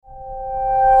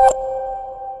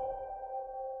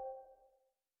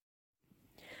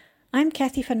I'm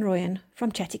Cathy Van Rooyen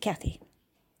from Chatty Cathy.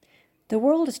 The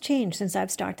world has changed since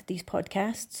I've started these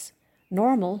podcasts.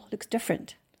 Normal looks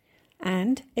different.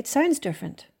 And it sounds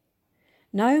different.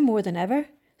 Now more than ever,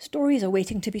 stories are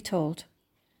waiting to be told.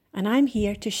 And I'm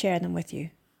here to share them with you.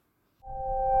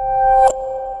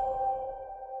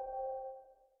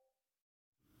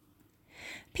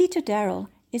 Peter Darrell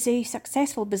is a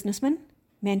successful businessman,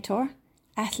 mentor,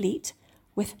 athlete.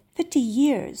 With 30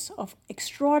 years of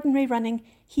extraordinary running,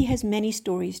 he has many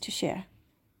stories to share.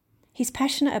 He's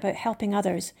passionate about helping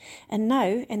others, and now,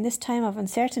 in this time of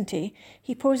uncertainty,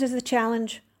 he poses the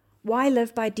challenge, why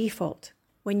live by default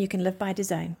when you can live by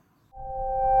design?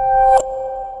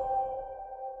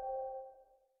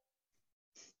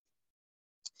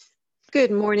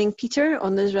 Good morning, Peter,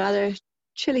 on this rather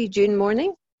chilly June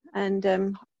morning, and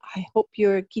I hope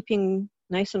you're keeping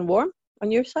nice and warm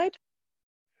on your side.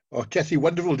 Oh, Cathy,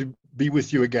 wonderful to be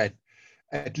with you again.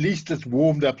 At least it's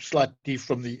warmed up slightly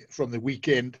from the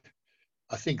weekend.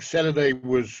 I think Saturday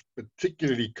was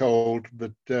particularly cold,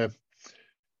 but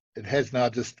it has now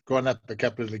just gone up a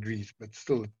couple of degrees, but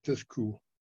still it is cool.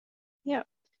 Yeah.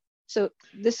 So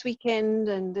this weekend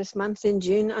and this month in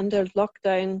June under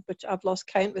lockdown, which I've lost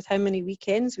count with how many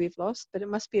weekends we've lost, but it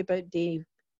must be about the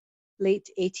late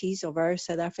 80s of our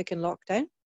South African lockdown.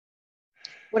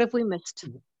 What have we missed?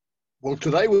 Well,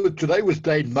 today was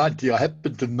day 90. I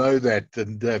happen to know that,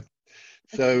 and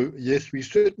so yes, we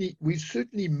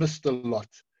certainly missed a lot.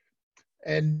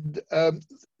 And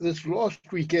this last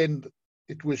weekend,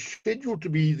 it was scheduled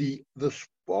to be the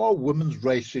Spa Women's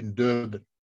Race in Durban,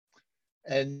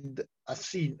 and I've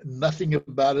seen nothing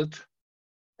about it.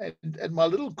 And my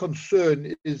little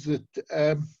concern is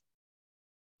that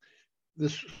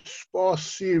this Spa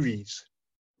series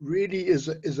really is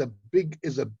a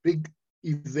big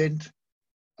event.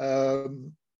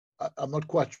 I'm not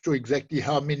quite sure exactly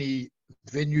how many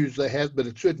venues they have, but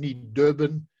it's certainly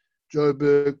Durban,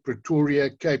 Joburg,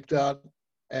 Pretoria, Cape Town,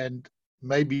 and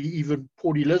maybe even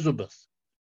Port Elizabeth.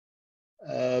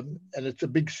 And it's a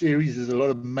big series. There's a lot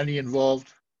of money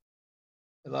involved.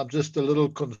 And I'm just a little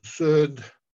concerned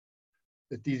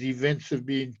that these events have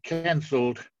been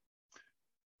cancelled,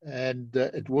 and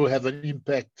it will have an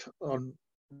impact on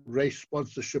race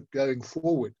sponsorship going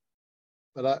forward.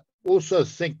 But I also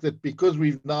think that because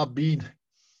we've now been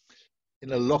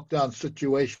in a lockdown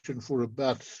situation for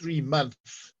about 3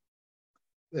 months,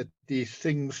 that these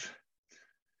things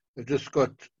have just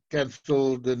got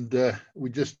cancelled, and we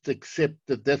just accept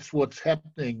that that's what's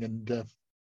happening, and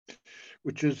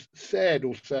which is sad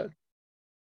also.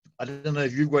 I don't know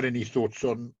if you've got any thoughts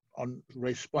on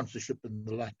race sponsorship and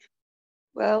the like.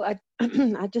 Well, I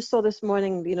I just saw this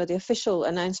morning, the official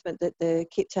announcement that the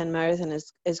Cape Town Marathon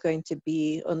is going to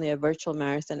be only a virtual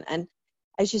marathon. And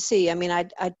as you see, I mean,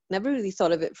 I'd never really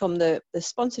thought of it from the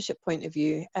sponsorship point of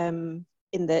view, in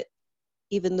that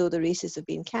even though the races have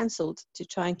been cancelled, to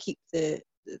try and keep the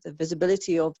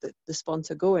visibility of the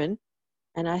sponsor going.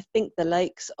 And I think the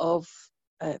likes of,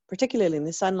 particularly in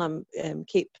the Sanlam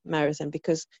Cape Marathon,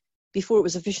 because before it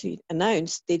was officially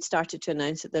announced, they'd started to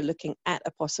announce that they're looking at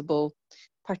a possible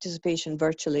participation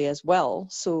virtually as well.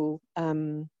 So,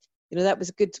 that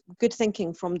was good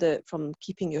thinking from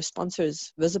keeping your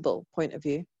sponsors visible point of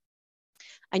view.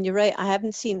 And you're right,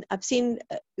 I've seen,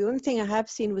 the only thing I have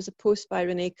seen was a post by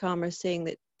Renee Calmer saying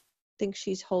that I think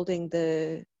she's holding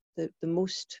the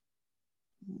most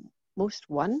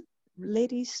won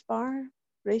ladies Spa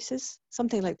races,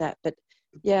 something like that. But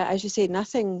yeah, as you say,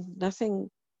 nothing,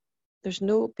 there's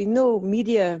been no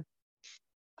media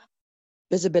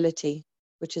visibility,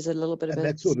 which is a little bit of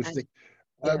that sort of thing.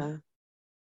 Yeah.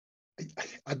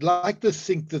 I'd like to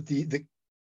think that the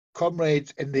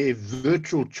comrades and their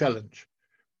virtual challenge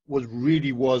was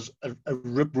a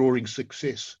rip-roaring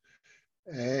success,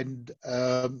 and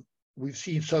we've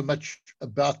seen so much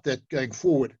about that going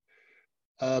forward.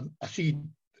 I see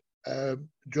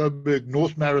Joburg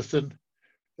North Marathon,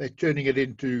 they're turning it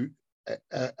into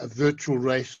a virtual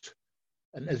race,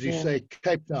 and as you say,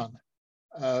 Cape Town.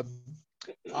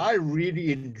 I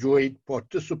really enjoyed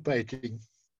participating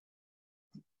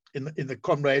in the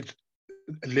Comrades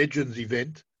Legends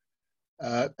event,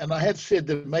 and I have said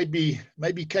that maybe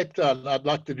Cape Town I'd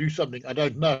like to do something. I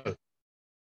don't know,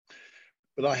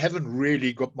 but I haven't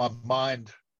really got my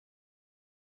mind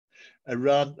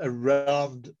around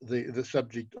the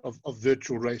subject of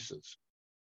virtual races.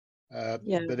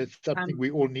 But it's something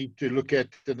we all need to look at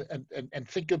and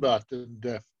think about.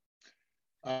 And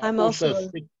I'm also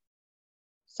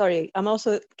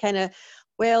kind of,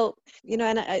 well,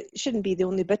 and I shouldn't be the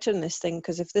only bitter in this thing,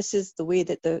 because if this is the way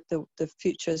that the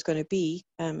future is going to be,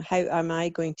 how am I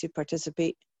going to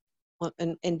participate on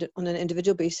an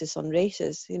individual basis on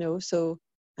races, you know. So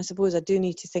I suppose I do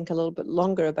need to think a little bit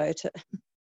longer about it.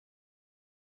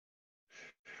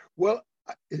 Well,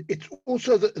 it's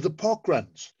also the park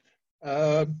runs.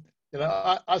 You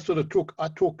know, I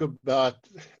talk about,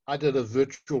 I did a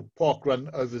virtual park run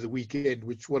over the weekend,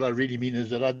 which what I really mean is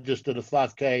that I just did a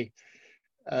 5K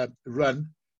run,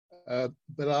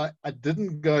 but I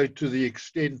didn't go to the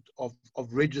extent of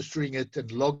registering it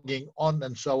and logging on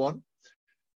and so on.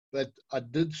 But I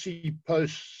did see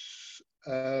posts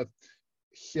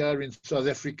here in South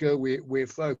Africa where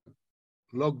folk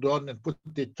logged on and put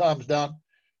their times down.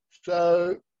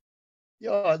 So,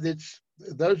 yeah, that's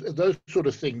those sort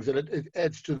of things, and it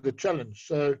adds to the challenge.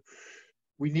 So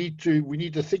we need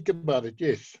to think about it.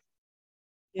 Yes.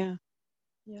 Yeah.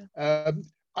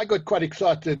 I got quite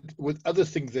excited with other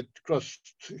things that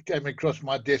came across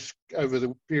my desk over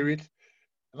the period,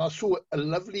 and I saw a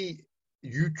lovely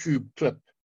YouTube clip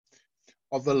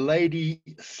of a lady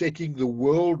setting the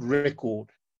world record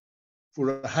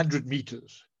for 100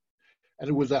 meters, and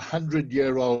it was a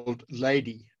 100-year-old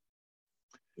lady.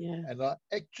 Yeah. And I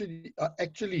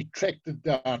actually tracked it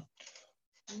down.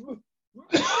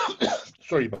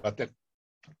 Sorry about that.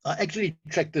 I actually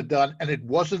tracked it down, and it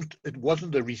wasn't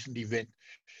a recent event.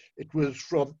 It was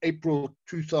from April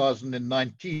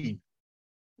 2019.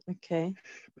 Okay.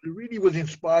 But it really was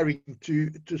inspiring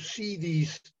to see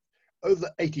these over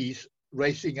 80s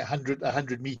racing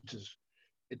 100 meters.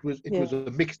 It was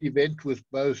a mixed event with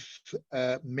both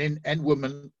men and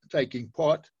women taking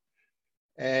part,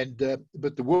 and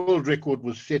but the world record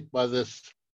was set by this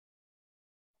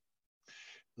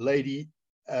lady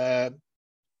at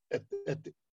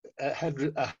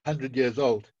 100 years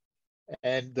old.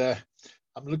 And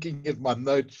I'm looking at my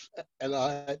notes, and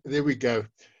there we go.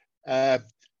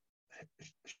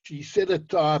 She set a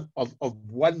time of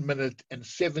 1 minute and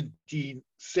 17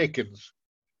 seconds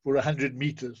for 100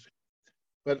 meters.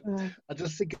 But I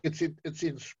just think it's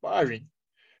inspiring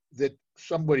that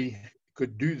somebody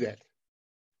could do that.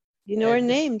 You know her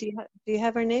name? Do you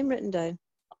have her name written down?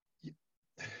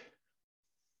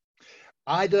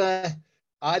 Ida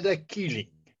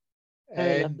Keeling.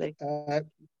 Very lovely.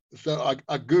 So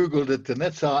I Googled it, and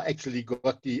that's how I actually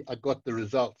got the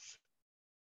results.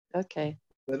 Okay.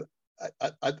 But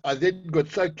I then got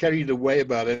so carried away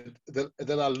about it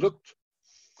that I looked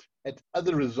at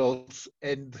other results,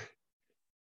 and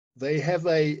they have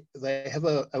a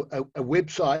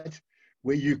website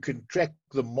where you can track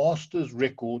the Masters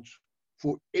records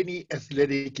for any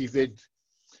athletic event,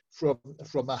 from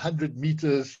 100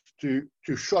 meters to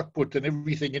shot put and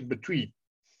everything in between.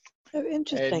 Oh,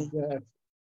 interesting.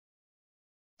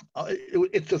 And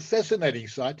it's a fascinating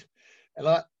site, and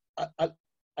I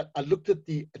looked at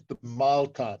the mile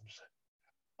times.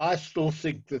 I still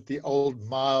think that the old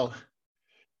mile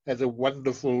has a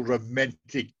wonderful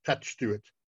romantic touch to it,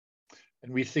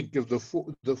 and we think of the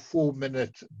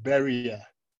 4-minute barrier.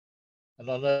 And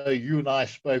I know you and I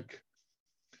spoke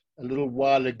a little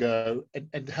while ago,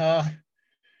 and how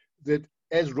that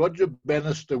as Roger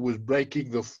Bannister was breaking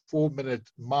the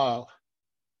 4-minute mile,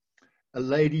 a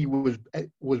lady was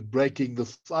breaking the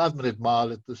 5-minute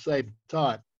mile at the same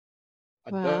time. I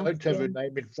don't have her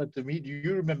name in front of me. Do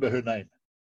you remember her name?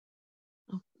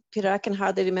 Peter, I can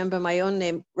hardly remember my own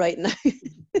name right now.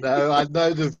 No, I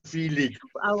know the feeling.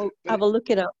 I will look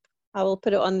it up. I will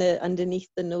put it on underneath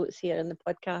the notes here in the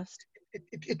podcast.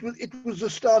 It was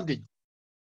astounding.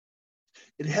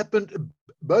 It happened.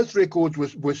 Both records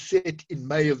were set in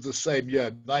May of the same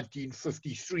year,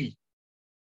 1953.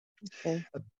 Okay.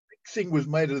 A big thing was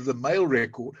made of the male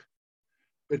record,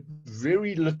 but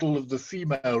very little of the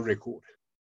female record.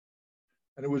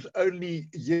 And it was only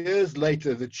years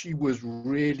later that she was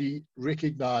really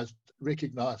recognized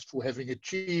for having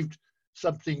achieved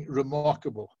something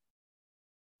remarkable.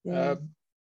 Yeah.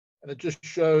 And it just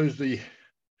shows the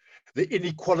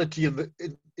inequality in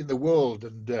the world,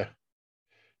 and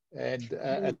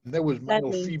there was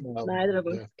male, female. Neither of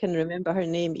us can remember her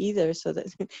name either, so that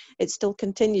it still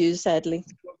continues, sadly.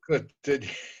 Good.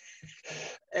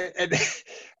 And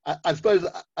I suppose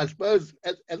as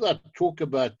I talk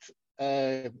about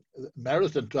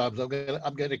marathon times, I'm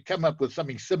going to come up with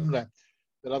something similar.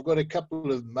 But I've got a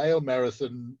couple of male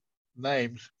marathon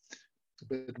names,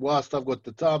 but whilst I've got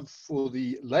the time for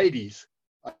the ladies,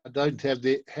 I don't have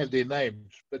their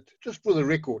names. But just for the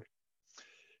record,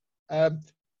 I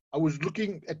was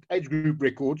looking at age group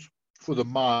records for the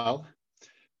mile,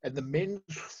 and the men's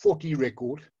 40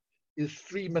 record is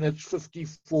 3 minutes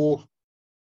 54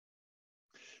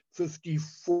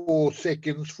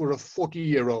 seconds for a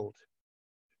 40-year-old.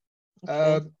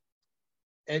 Okay.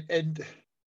 And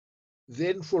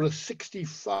then for a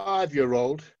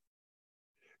 65-year-old,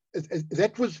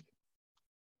 that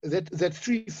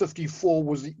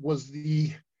 3:54 was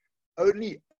the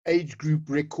only age group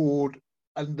record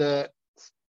under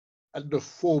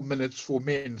 4 minutes for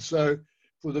men. So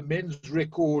for the men's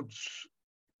records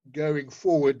going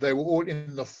forward, they were all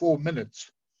in the 4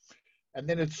 minutes. And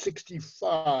then at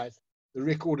 65, the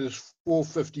record is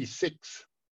 4:56.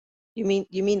 You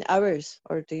mean hours,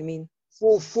 or do you mean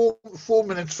 4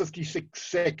 minutes 56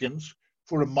 seconds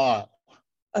for a mile?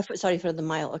 Sorry, for the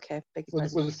mile. Okay,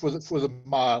 for the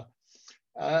mile.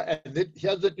 And then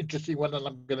here's an interesting one, and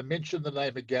I'm going to mention the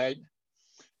name again.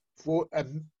 For a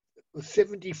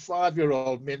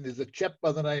 75-year-old man, there's a chap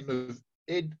by the name of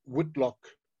Ed Whitlock,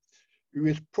 who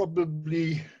is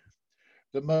probably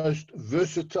the most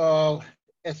versatile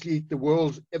athlete the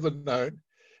world's ever known.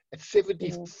 At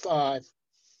 75,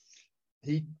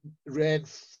 he ran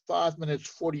 5 minutes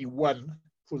 41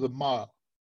 for the mile.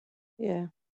 Yeah.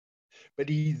 But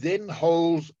he then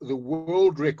holds the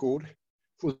world record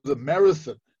for the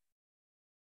marathon.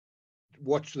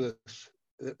 Watch this.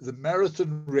 The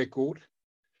marathon record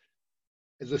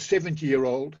is a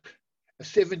 70-year-old, a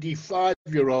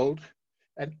 75-year-old,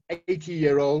 an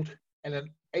 80-year-old, and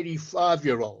an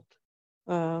 85-year-old.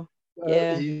 Wow.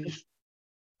 Yeah. He's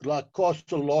like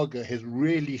Castle Lager, has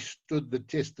really stood the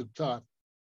test of time.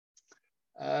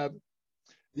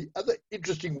 The other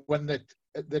interesting one that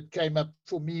came up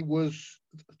for me was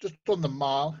just on the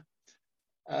mile,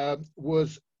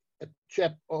 was a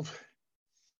chap of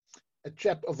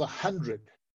 100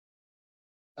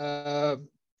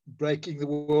 breaking the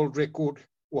world record,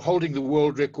 or holding the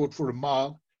world record for a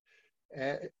mile.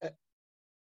 A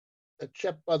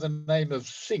chap by the name of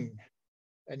Singh,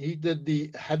 and he did the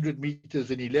 100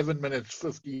 meters in 11 minutes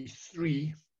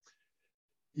 53.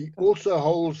 He also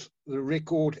holds the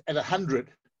record at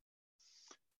 100.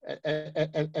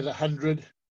 At 100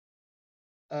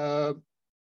 for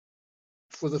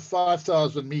the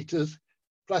 5,000 meters.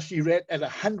 Plus, he ran at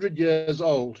 100 years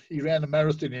old. He ran a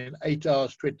marathon in 8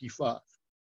 hours 25.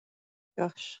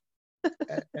 Gosh.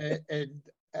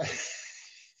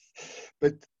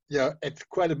 But yeah, it's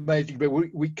quite amazing. But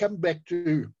we come back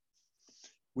to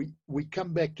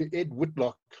Ed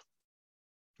Whitlock.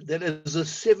 That is a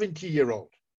 70-year-old.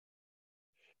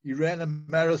 He ran a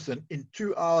marathon in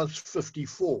 2 hours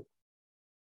 54.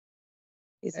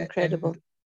 It's incredible.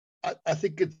 I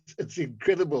think it's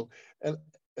incredible. And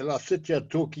I sit here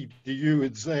talking to you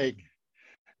and saying,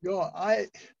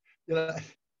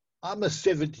 I'm a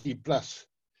 70 plus,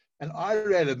 and I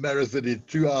ran a marathon in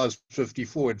 2 hours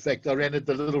 54. In fact, I ran it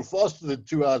a little faster than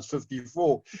 2 hours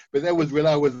 54, but that was when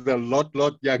I was a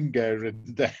lot younger.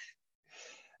 And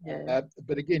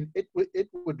but again, it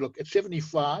would look at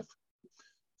 75,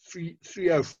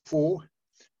 3:04,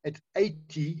 at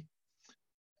 80,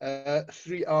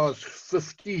 3 hours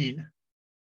 15.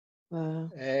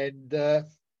 Wow. And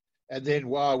then,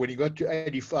 wow, when he got to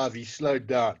 85, he slowed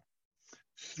down.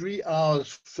 3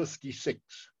 hours 56.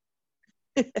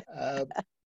 And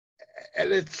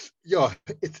it's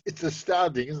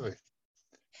astounding, isn't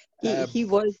it? He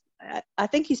was, I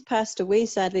think he's passed away,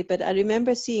 sadly, but I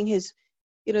remember seeing his,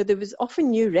 there was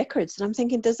often new records, and I'm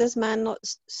thinking, does this man not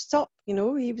stop? He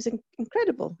was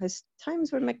incredible. His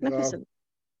times were magnificent.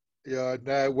 Yeah,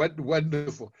 no,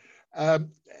 wonderful.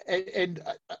 And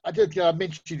I don't know, I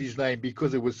mentioned his name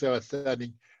because it was so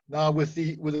astounding. Now with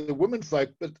the women folk,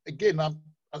 but again,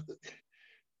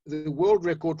 the world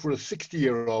record for a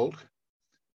 60-year-old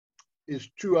is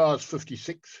 2 hours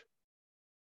 56.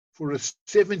 For a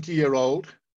 70-year-old,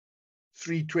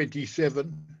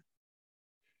 3:27.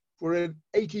 For an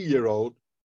 80-year-old,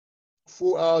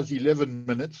 4 hours 11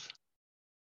 minutes.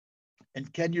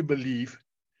 And can you believe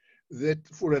that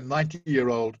for a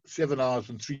 90-year-old, 7 hours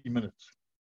and 3 minutes?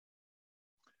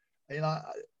 And I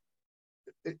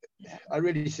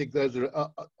really think those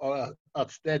are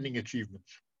outstanding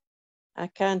achievements. I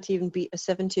can't even beat a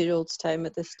 70-year-old's time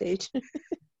at this stage.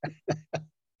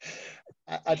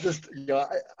 I just,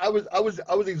 I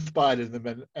was inspired in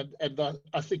them, and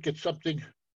I think it's something,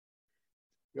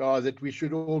 that we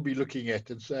should all be looking at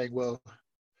and saying, well,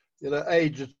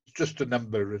 age is just a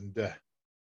number, and.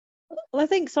 Well, I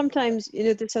think sometimes,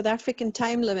 the South African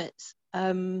time limits,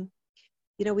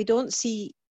 we don't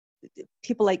see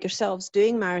people like yourselves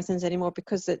doing marathons anymore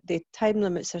because the time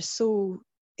limits are so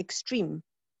extreme.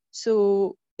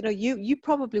 So, you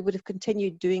probably would have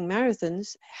continued doing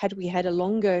marathons had we had a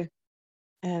longer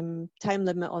time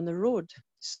limit on the road.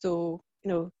 So,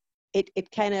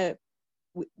 it kind of,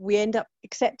 we end up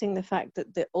accepting the fact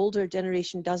that the older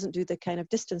generation doesn't do the kind of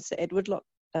distance that Ed Whitlock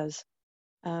does.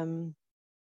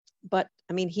 But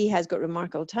I mean, he has got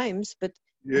remarkable times. But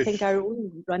Yes. I think our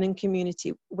own running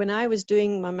community, when I was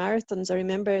doing my marathons, I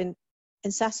remember in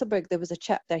Saselburg, there was a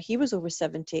chap there. He was over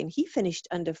 70 and he finished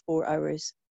under 4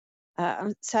 hours.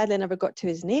 Sadly, I never got to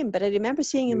his name, but I remember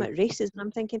seeing him at races, and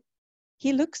I'm thinking,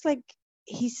 he looks like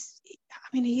he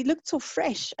looked so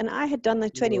fresh. And I had done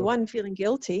the 21 feeling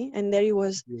guilty, and there he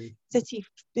was, 30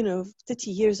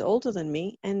 years older than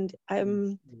me. And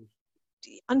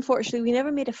unfortunately, we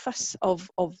never made a fuss of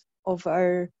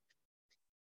our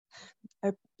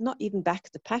not even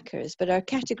back the packers, but our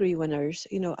category winners,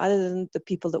 other than the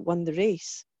people that won the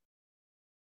race.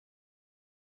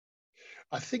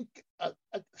 I think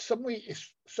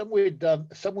somewhere down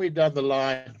the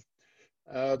line,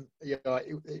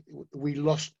 we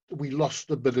lost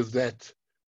a bit of that,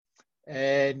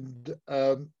 and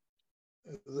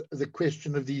the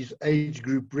question of these age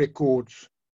group records.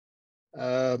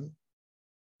 There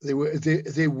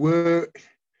were,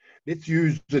 let's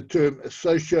use the term,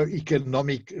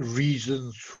 socio-economic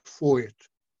reasons for it,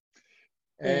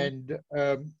 and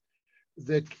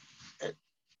that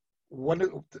one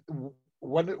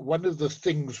of the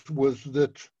things was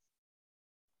that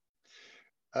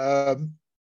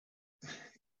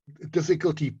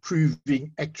difficulty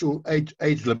proving actual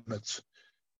age limits,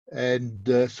 and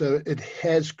so it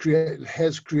has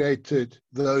created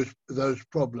those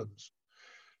problems.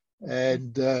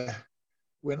 And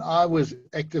when I was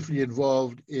actively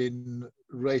involved in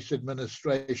race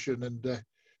administration, and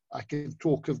I can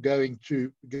talk of going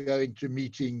to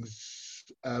meetings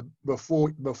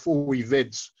before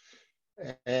events,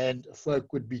 and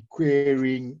folk would be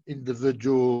querying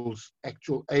individuals'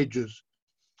 actual ages,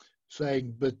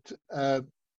 saying, but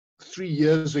 3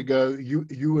 years ago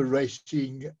you were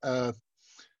racing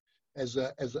as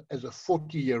a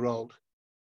 40-year-old,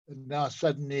 and now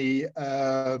suddenly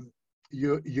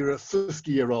you're a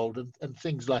 50-year-old, and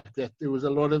things like that. There was a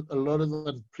lot of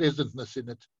unpleasantness in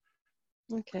it.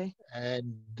 Okay.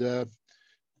 And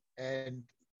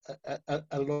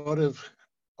a lot of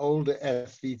older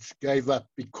athletes gave up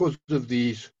because of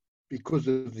these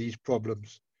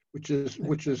problems, which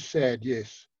is sad.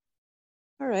 Yes.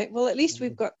 All right. Well, at least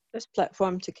we've got this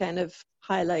platform to kind of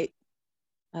highlight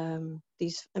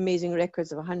these amazing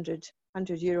records of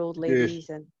 100-year-old ladies.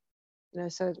 Yes. And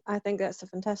so I think that's a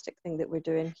fantastic thing that we're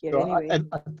doing here. Anyway,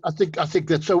 and I think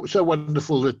that's so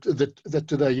wonderful that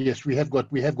today, yes, we have got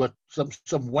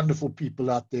some wonderful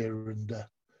people out there,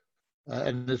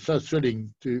 and it's so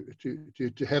thrilling to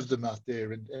have them out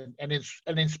there, and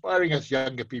inspiring us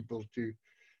younger people to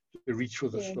reach for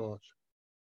the stars.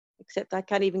 Except I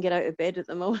can't even get out of bed at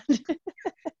the moment.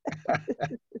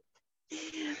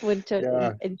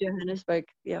 Winter in Johannesburg.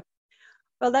 Yeah.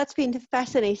 Well, that's been a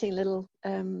fascinating little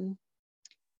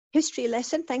history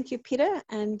lesson. Thank you, Peter.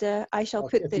 And I shall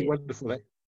put wonderful,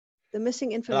 the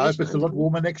missing information. And I hope it's a lot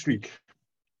warmer next week.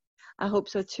 I hope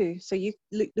so too. So you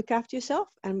look after yourself,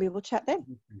 and we will chat then.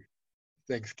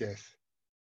 Thanks, Cass.